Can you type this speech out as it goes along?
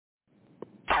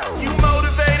You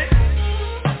motivated?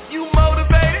 You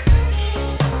motivated?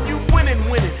 You winning.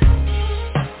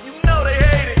 You know they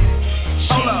hate it.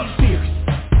 Hold up. Fierce.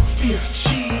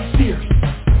 She's fierce.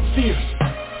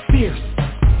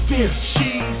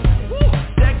 She's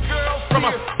that girl from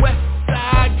a west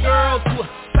side girl to a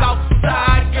south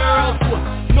side girl to a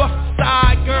north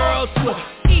side girl to a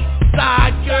east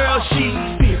side girl. She's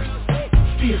fierce.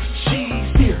 She's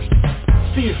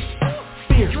fierce.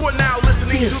 You are now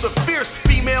listening to the Fierce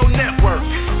Female Network.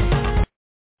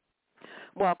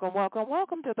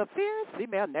 Welcome to the Fierce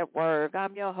Female Network.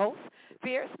 I'm your host,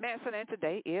 Fierce Manson, and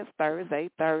today is Thursday,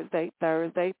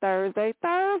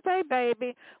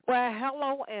 baby. Well,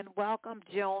 hello and welcome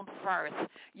June 1st.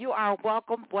 You are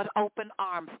welcome with open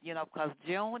arms, because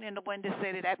June in the Windy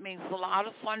City, that means a lot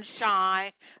of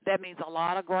sunshine. That means a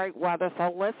lot of great weather.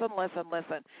 So listen.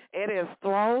 It is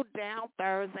Throw Down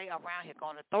Thursday around here.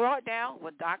 Going to throw it down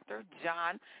with Dr.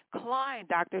 John Kline.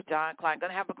 Dr. John Kline.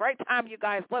 Going to have a great time, you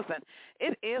guys. Listen,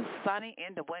 it is sunny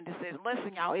in the Windy City.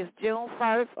 Listen, y'all, it's June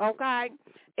 1st, okay?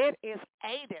 It is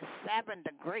 87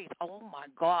 degrees. Oh, my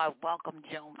God. Welcome,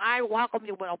 June. I welcome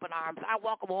you with open arms. I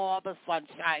welcome all the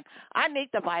sunshine. I need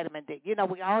the vitamin D.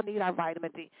 We all need our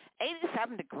vitamin D.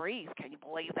 87 degrees. Can you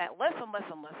believe that? Listen.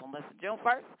 June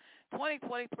 1st,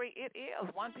 2023, it is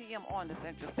 1 p.m. on the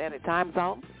Central Standard Time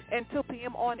Zone and 2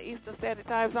 p.m. on the Eastern Standard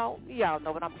Time Zone. Y'all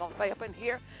know what I'm going to say up in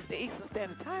here. The Eastern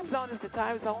Standard Time Zone is the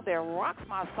time zone that rocks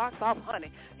my socks off,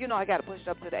 honey. I got to push it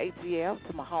up to the ATL,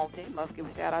 to my home team. Let's give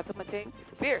a shout-out to my team,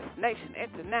 Fierce Nation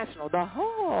International, the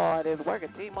hardest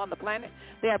working team on the planet.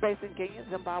 They are based in Kenya,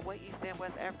 Zimbabwe, East and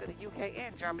West Africa, the UK,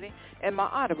 and Germany. And my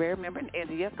honorary member in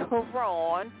India,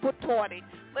 Karan Putorti.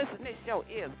 Listen, this show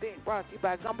is being brought to you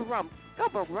by Gumba Rum.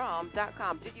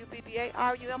 GumbaRum.com,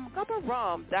 GUBBARUM,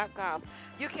 GumbaRum.com.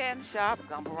 You can shop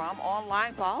Gumba Rum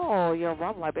online for all your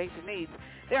rum libation needs.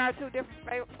 There are two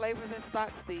different flavors in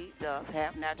stock. Steve does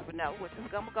have natural vanilla, which is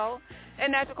Gumba Gold,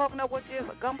 and natural coconut, which is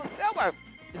Gumba Silver.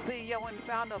 The CEO and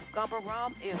founder of Gumba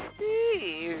Rum is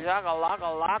Steve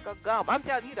Jagalaka Gumba. I'm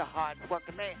telling you, the hardest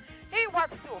working man. He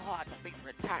works too hard to be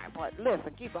retired, but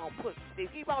listen, keep on pushing, Steve.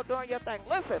 Keep on doing your thing.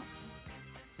 Listen.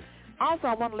 Also,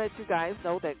 I want to let you guys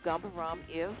know that Gumba Rum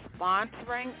is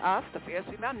sponsoring us, the Fierce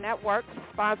Female Network,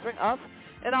 sponsoring us,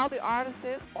 and all the artists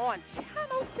on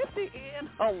Channel 50 in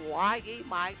Hawaii,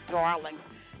 my darlings.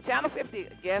 Channel 50,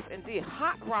 yes, indeed,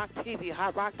 Hot Rock TV.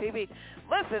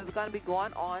 Listen, it's going to be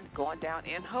going down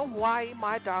in Hawaii,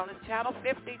 my darling. Channel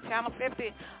 50,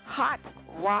 Hot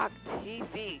Rock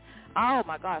TV. Oh,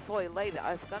 my God, so elated.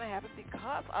 It's going to happen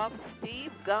because of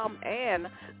Steve Gum and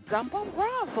Gumba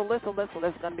Rum. So listen,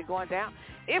 it's going to be going down.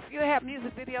 If you have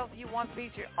music videos you want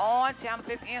featured on Channel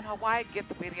 50 in Hawaii, get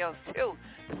the videos to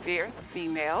the Fierce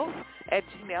Females at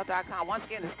gmail.com. Once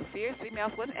again, it's the Fierce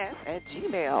Females with an S at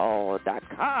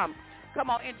gmail.com. Come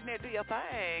on, engineer, do your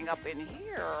thing up in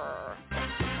here.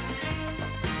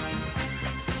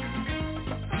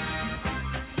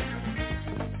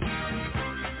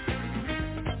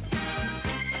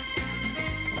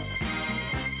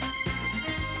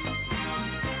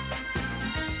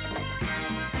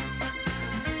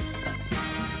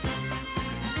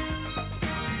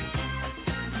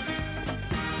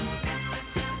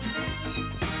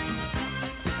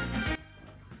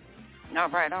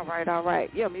 All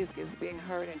right. Your music is being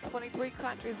heard in 23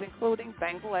 countries, including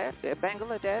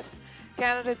Bangladesh,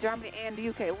 Canada, Germany, and the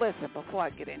UK. Listen, before I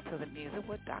get into the music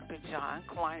with Dr. John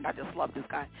Kline, I just love this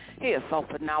guy. He is so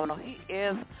phenomenal. He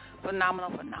is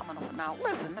phenomenal.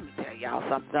 Listen, let me tell y'all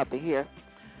something up here.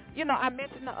 I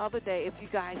mentioned the other day, if you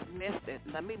guys missed it,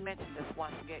 let me mention this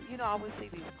once again. I always see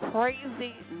these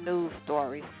crazy news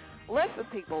stories. Listen,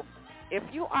 people. If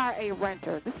you are a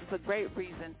renter, this is a great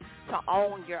reason to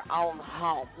own your own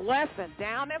home. Listen,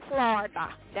 down in Florida,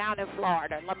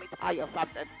 let me tell you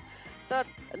something. The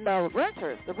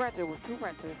renter was two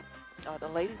renters. The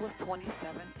lady was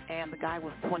 27 and the guy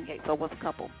was 28, so it was a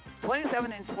couple. 27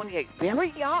 and 28,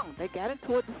 very young. They got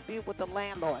into a dispute with the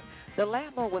landlord. The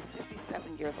landlord was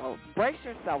 57 years old. Brace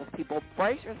yourselves, people.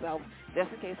 Brace yourselves, just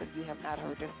in case if you have not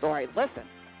heard this story. Listen,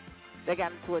 they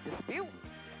got into a dispute.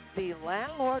 The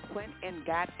landlord went and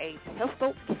got a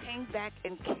pistol, came back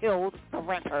and killed the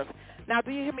renters. Now,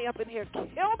 do you hear me up in here?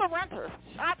 Kill the renters.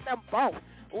 Shot them both.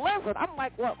 Listen, I'm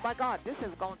like, well, my God, this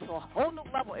is going to a whole new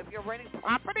level. If you're renting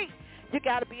property, You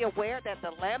got to be aware that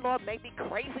the landlord may be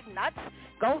crazy nuts,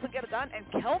 goes to get a gun and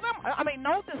kill them. I mean,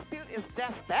 no dispute is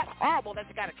just that horrible that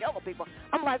you got to kill the people.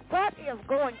 I'm like, what is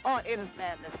going on? It is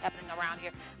madness happening around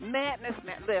here. Madness,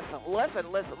 man.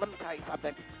 Listen. Let me tell you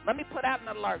something. Let me put out an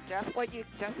alert just in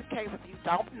case if you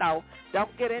don't know.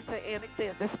 Don't get into any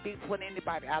disputes with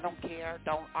anybody. I don't care.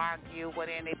 Don't argue with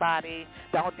anybody.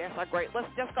 Don't disagree. Let's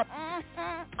just go,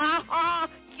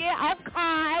 yeah,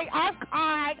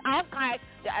 okay.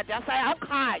 Just say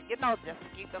okay. Just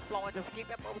keep it flowing. Just keep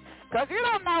it moving. Because you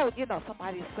don't know,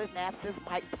 somebody's synapses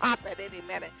might pop at any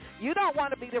minute. You don't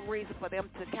want to be the reason for them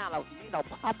to kind of,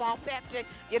 pop off that chick.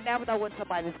 You never know when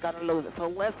somebody's going to lose it. So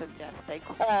listen, just stay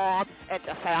calm and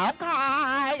just say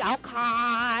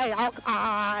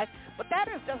okay. But that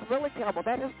is just really terrible.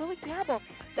 That is really terrible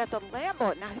that the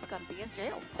landlord, now he's going to be in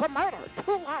jail for murder,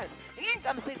 2 lives. He ain't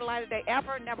going to see the light of day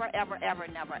ever. And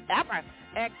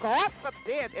God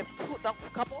forbid if the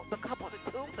couple, the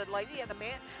two, the lady and the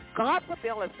man, God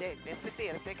forbid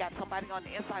if they got somebody on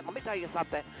the inside. Let me tell you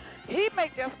something. He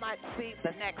may just not see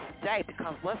the next day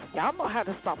because, listen, y'all know how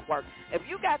this stuff works. If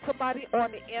you got somebody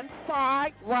on the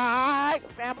inside, right,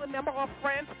 family member or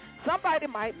friends, somebody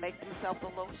might make themselves a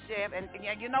little shit, and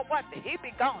you know what? He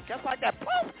be gone just like that.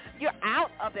 Poof! You're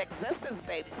out of existence,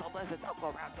 baby. So listen, don't go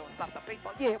around doing stuff to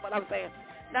people. You hear what I'm saying?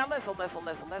 Now listen.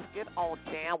 Let's get on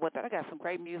down with it. I got some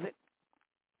great music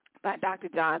by Dr.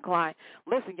 John Kline.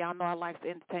 Listen, y'all know I like to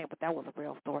entertain, but that was a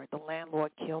real story. The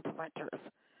landlord killed renters.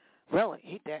 Really,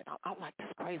 he did. I'm like, this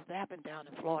crazy happened down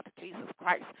in Florida. Jesus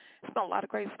Christ. There's been a lot of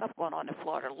crazy stuff going on in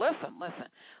Florida. Listen.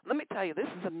 Let me tell you, this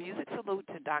is a music salute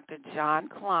to Dr. John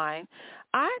Kline.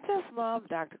 I just love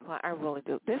Dr. Kline. I really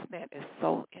do. This man is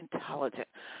so intelligent.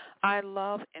 I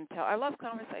love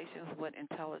conversations with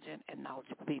intelligent and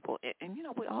knowledgeable people. And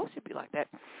we all should be like that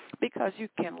because you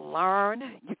can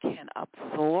learn, you can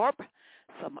absorb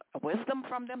some wisdom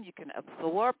from them. You can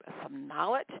absorb some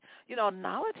knowledge.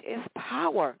 Knowledge is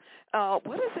power.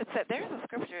 What is it said? There's a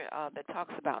scripture that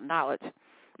talks about knowledge.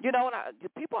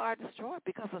 People are destroyed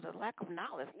because of the lack of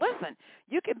knowledge. Listen,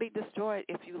 you can be destroyed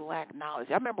if you lack knowledge.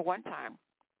 I remember one time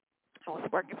I was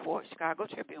working for Chicago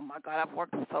Tribune. My God, I've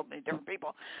worked with so many different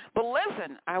people. But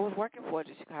listen, I was working for the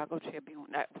Chicago Tribune.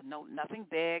 Nothing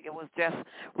big. It was just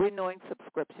renewing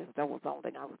subscriptions. That was the only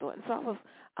thing I was doing. So I was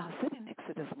sitting next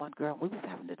to this one girl. We was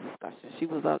having a discussion. She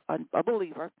was a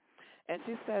believer. And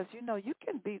she says, you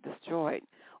can be destroyed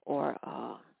or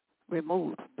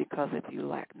removed because if you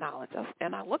lack knowledge.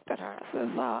 And I looked at her. I says,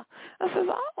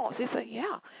 oh. She said,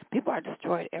 yeah, people are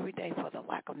destroyed every day for the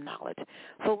lack of knowledge.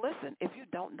 So listen, if you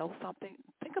don't know something,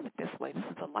 think of it this way. This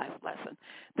is a life lesson.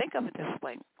 Think of it this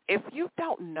way. If you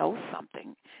don't know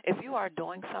something, if you are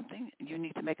doing something, you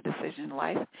need to make a decision in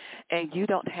life, and you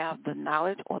don't have the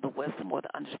knowledge or the wisdom or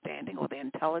the understanding or the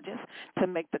intelligence to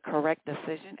make the correct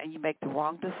decision, and you make the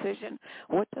wrong decision,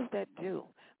 what does that do?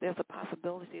 There's a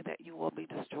possibility that you will be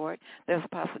destroyed. There's a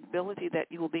possibility that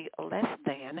you will be less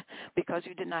than because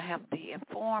you did not have the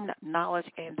informed knowledge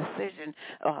and decision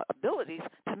abilities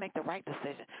to make the right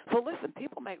decision. So listen,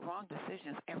 people make wrong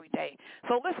decisions every day.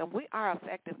 So listen, we are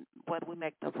affected whether we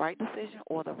make the right decision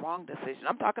or the wrong decision.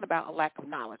 I'm talking about a lack of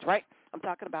knowledge, right? I'm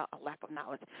talking about a lack of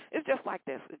knowledge. It's just like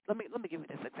this. Let me give you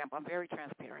this example. I'm very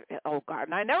transparent. Oh, God.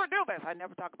 And I never do this. I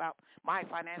never talk about my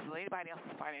finances or anybody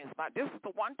else's finances. But this is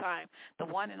the one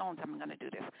and only time I'm going to do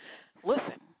this.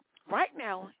 Listen, right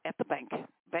now at the bank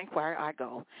where I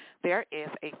go, there is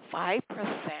a 5%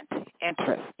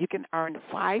 interest. You can earn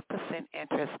 5%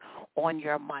 interest on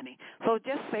your money. So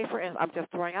just say, for instance, I'm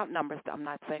just throwing out numbers. I'm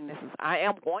not saying I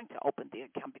am going to open the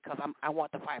account because I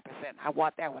want the 5%. I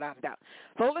want that without a doubt.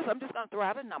 So listen, I'm just going to throw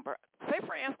out a number. Say,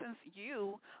 for instance,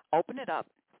 you open it up.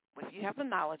 If you have the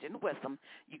knowledge and the wisdom,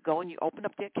 you go and you open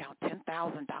up the account,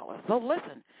 $10,000. So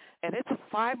listen, and it's a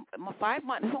 5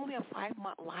 month. It's only a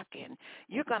 5-month lock-in.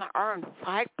 You're going to earn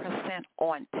 5%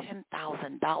 on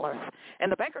 $10,000.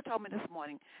 And the banker told me this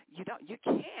morning, you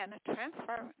can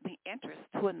transfer the interest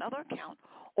to another account,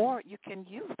 or you can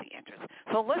use the interest.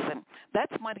 So listen,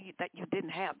 that's money that you didn't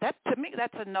have. That to me,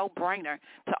 that's a no-brainer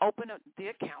to open up the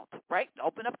account, right?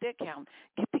 Open up the account,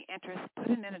 get the interest, put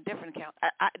it in a different account.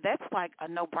 That's like a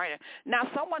no-brainer. Now,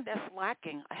 someone that's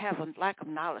has a lack of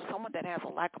knowledge, someone that has a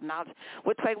lack of knowledge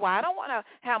would say, well, I don't want to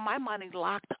have my money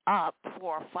locked up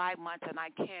for 5 months and I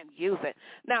can't use it.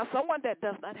 Now, someone that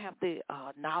does not have the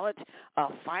knowledge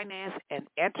of finance and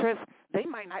interest, they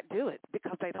might not do it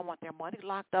because they don't want their money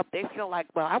locked up. They feel like,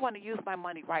 well, I want to use my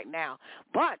money right now.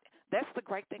 But That's the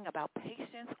great thing about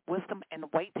patience, wisdom, and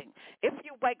waiting. If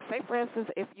you wait, say for instance,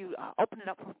 if you open it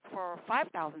up for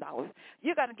 $5,000,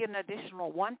 you're going to get an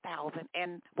additional $1,000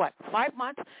 in 5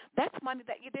 months? That's money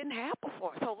that you didn't have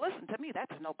before. So listen to me,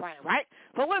 that's a no-brainer, right?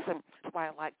 So listen, that's why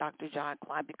I like Dr. John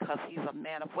Kline, because he's a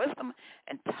man of wisdom,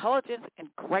 intelligence, and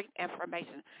great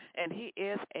information. And he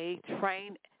is a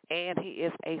trained and he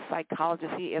is a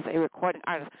psychologist. He is a recording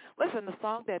artist. Listen, the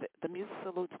song that the music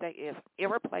salute today is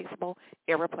Irreplaceable,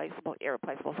 Irreplaceable,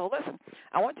 Irreplaceable. So listen,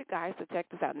 I want you guys to check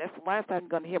this out. And that's the last time you're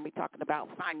going to hear me talking about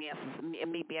finances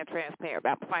and me being transparent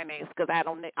about finance, because I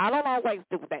don't always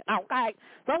do that, okay?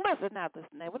 So listen now, the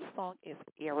name of the song is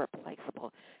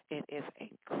Irreplaceable. It is a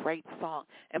great song.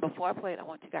 And before I play it, I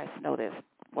want you guys to know this.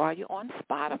 While you're on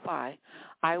Spotify,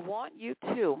 I want you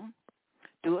to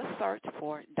do a search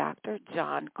for Dr.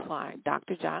 John Kline.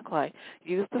 Dr. John Kline.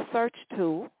 Use the search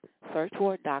tool. Search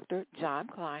for Dr. John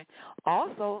Kline.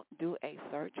 Also do a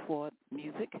search for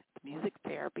music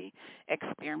therapy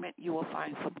experiment. You will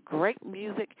find some great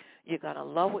music. You're going to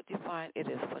love what you find. It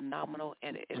is phenomenal,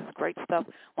 and it is great stuff.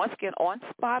 Once again, on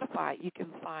Spotify, you can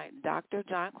find Dr.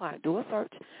 John Kline. Do a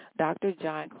search, Dr.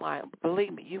 John Kline.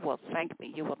 Believe me, you will thank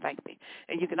me. You will thank me.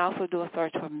 And you can also do a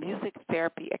search for music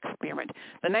therapy experiment.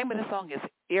 The name of the song is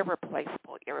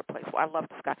Irreplaceable, Irreplaceable. I love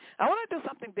this guy. I want to do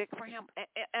something big for him,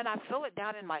 and I feel it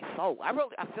down in my soul. I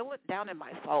feel it down in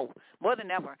my soul more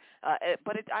than ever.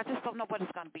 But I just don't know what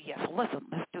it's going to be yet. So listen,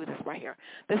 let's do this right here.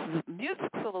 This is Music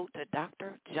Salute to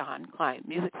Dr. John Kline.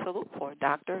 Music Salute for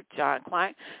Dr. John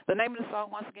Kline. The name of the song,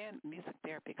 once again, Music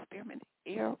Therapy Experiment,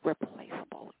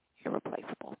 Irreplaceable,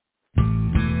 Irreplaceable.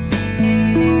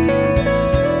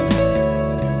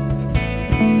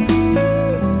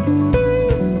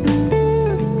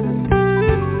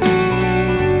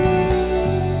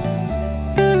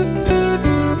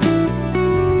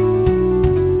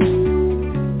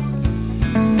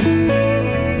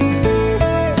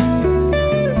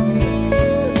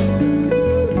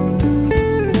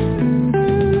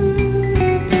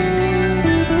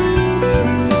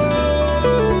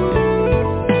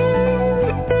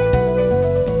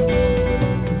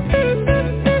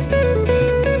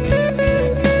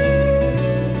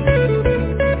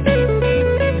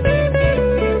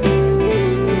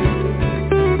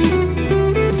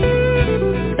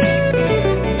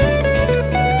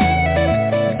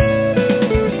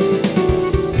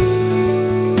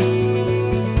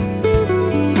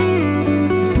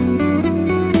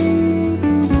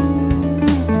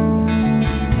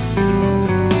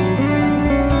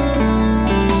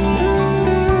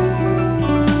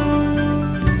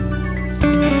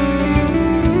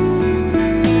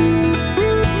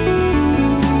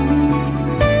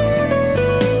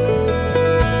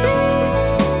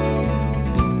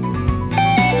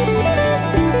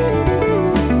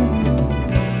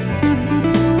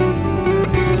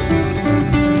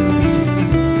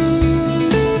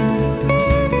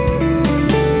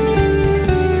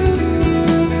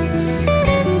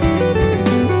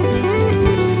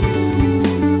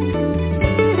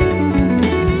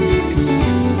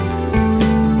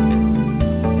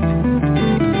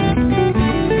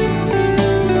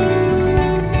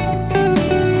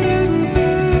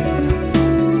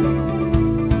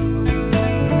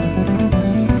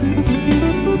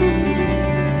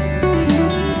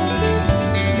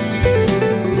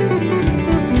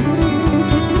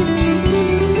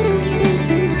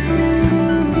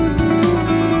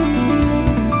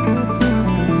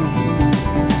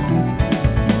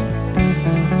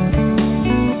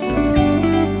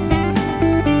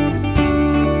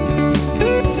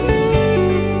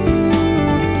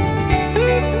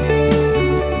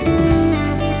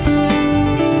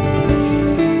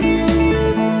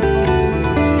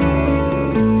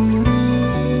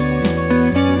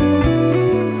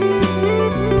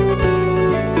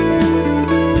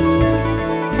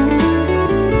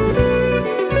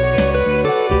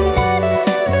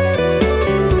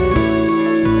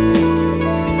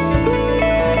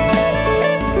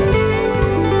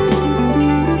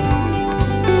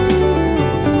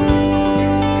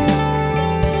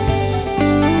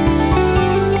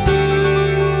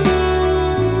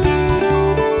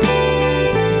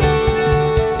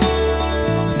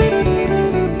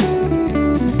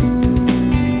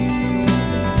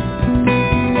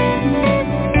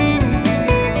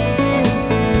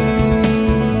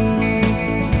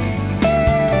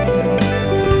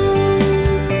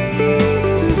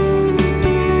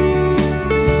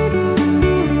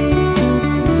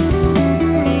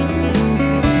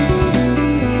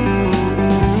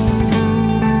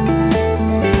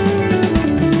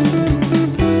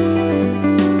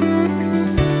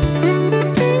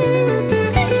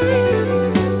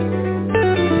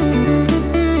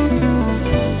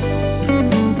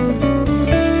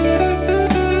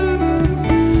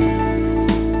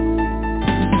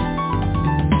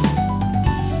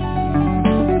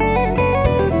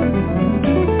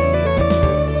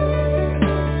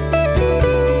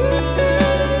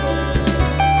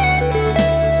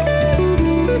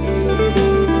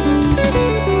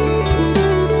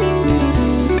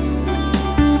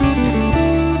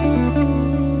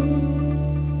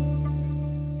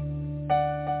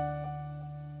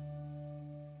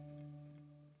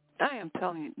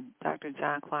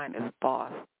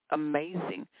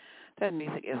 amazing. That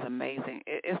music is amazing.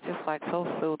 It's just like so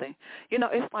soothing.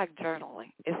 It's like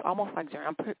journaling. It's almost like journaling.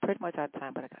 I'm pretty much out of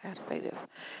time, but I have to say this.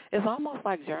 It's almost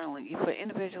like journaling. For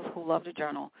individuals who love to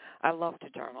journal, I love to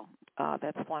journal.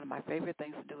 That's one of my favorite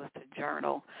things to do is to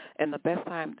journal. And the best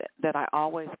time that I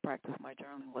always practice my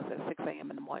journaling was at 6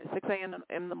 a.m. in the morning. 6 a.m.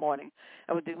 in the morning,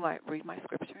 I would read my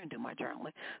scripture and do my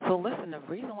journaling. So listen, the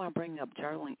reason why I'm bringing up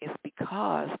journaling is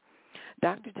because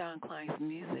Dr. John Kline's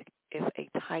music is a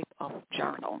type of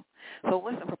journal. So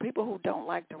listen, for people who don't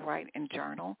like to write and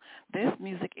journal, this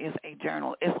music is a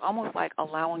journal. It's almost like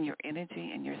allowing your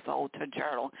energy and your soul to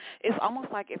journal. It's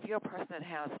almost like if you're a person that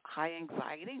has high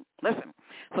anxiety, listen,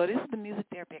 so this is the music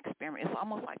therapy experiment. It's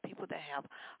almost like people that have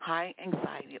high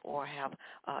anxiety or have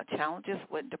challenges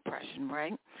with depression,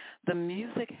 right? The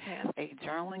music has a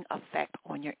journaling effect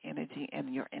on your energy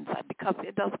and your insight because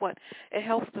it does what? It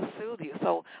helps to soothe you.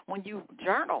 So when you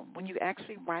journal, when you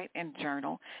actually write and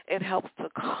journal, it helps to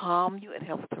calm you. It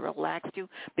helps to relax you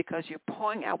because you're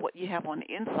pouring out what you have on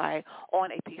the inside on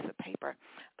a piece of paper.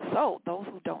 So those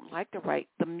who don't like to write,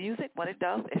 the music, what it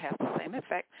does, it has the same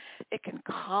effect. It can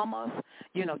calm us,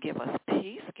 give us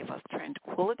peace, give us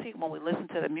tranquility. When we listen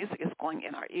to the music, it's going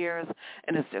in our ears,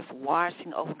 and it's just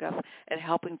washing over us and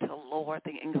helping to lower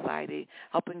the anxiety,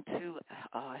 helping to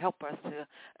help us to,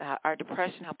 our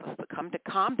depression, help us to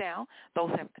calm down those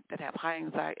that have high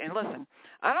anxiety. And listen,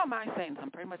 I don't mind saying this.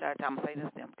 I'm pretty much out of time. I'm going to say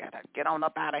this, then got to get on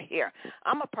up out of here.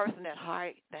 I'm a person that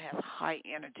has high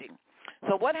energy.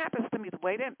 So what happens to me, the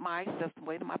way that my system, the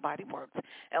way that my body works,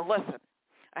 and listen,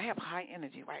 I have high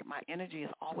energy, right? My energy is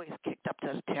always kicked up to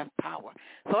the 10th power.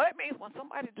 So that means when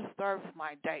somebody disturbs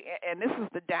my day, and this is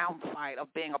the downside of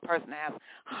being a person that has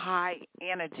high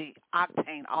energy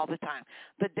octane all the time.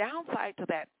 The downside to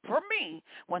that, for me,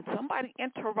 when somebody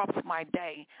interrupts my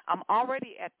day, I'm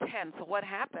already at 10. So what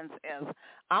happens is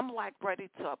I'm like ready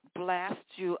to blast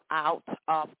you out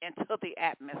into the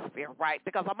atmosphere, right?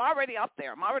 Because I'm already up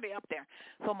there.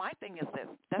 So my thing is this.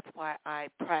 That's why I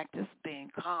practice being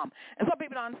calm. And some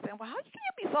people don't understand, well, how can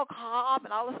you be so calm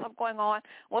and all this stuff going on?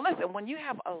 Well, listen, when you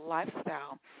have a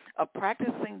lifestyle of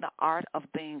practicing the art of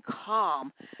being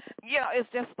calm, it's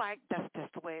just like that's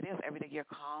just the way it is. Every day you're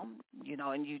calm,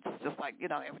 and you just like,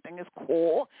 everything is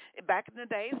cool. Back in the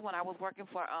days when I was working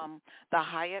for the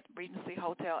Hyatt Regency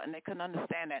Hotel, and they couldn't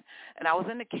understand it, and I was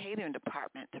in the catering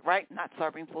department, right, not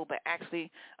serving food, but actually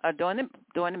doing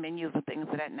the menus and things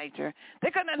of that nature.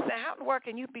 They couldn't understand how to work,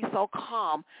 and you'd be so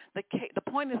calm. The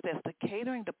point is this: the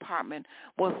catering department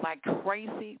was like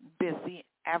crazy busy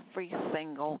every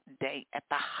single day at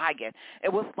the Hyatt.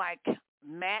 It was like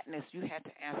madness. You had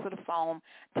to answer the phone,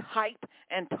 type,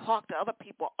 and talk to other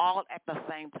people all at the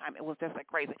same time. It was just like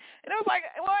crazy. And it was like,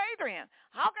 well, Adrian,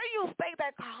 how can you stay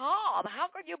that calm? How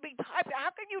can you be typing? How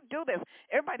can you do this?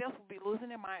 Everybody else would be losing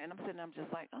their mind, and I'm sitting there, I'm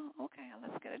just like, oh, okay,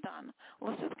 let's get it done.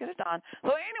 Let's just get it done.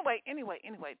 So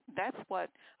anyway, that's what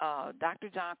Dr.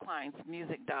 John Kline's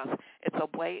music does. It's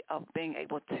a way of being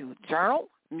able to journal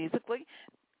musically,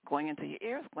 going into your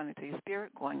ears, going into your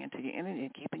spirit, going into your energy,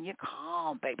 and keeping you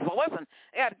calm, baby. So listen,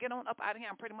 I got to get on up out of here.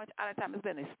 I'm pretty much out of time. It's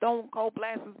been a stone cold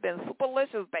blast. It's been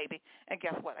superlicious, baby. And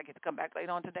guess what? I get to come back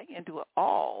later on today and do it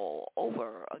all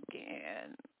over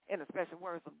again. In the special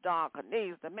words of Don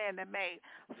Cornelius, the man that made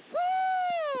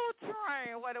Soul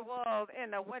Train what it was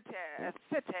in the Winter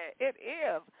City. It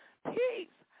is peace,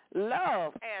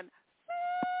 love, and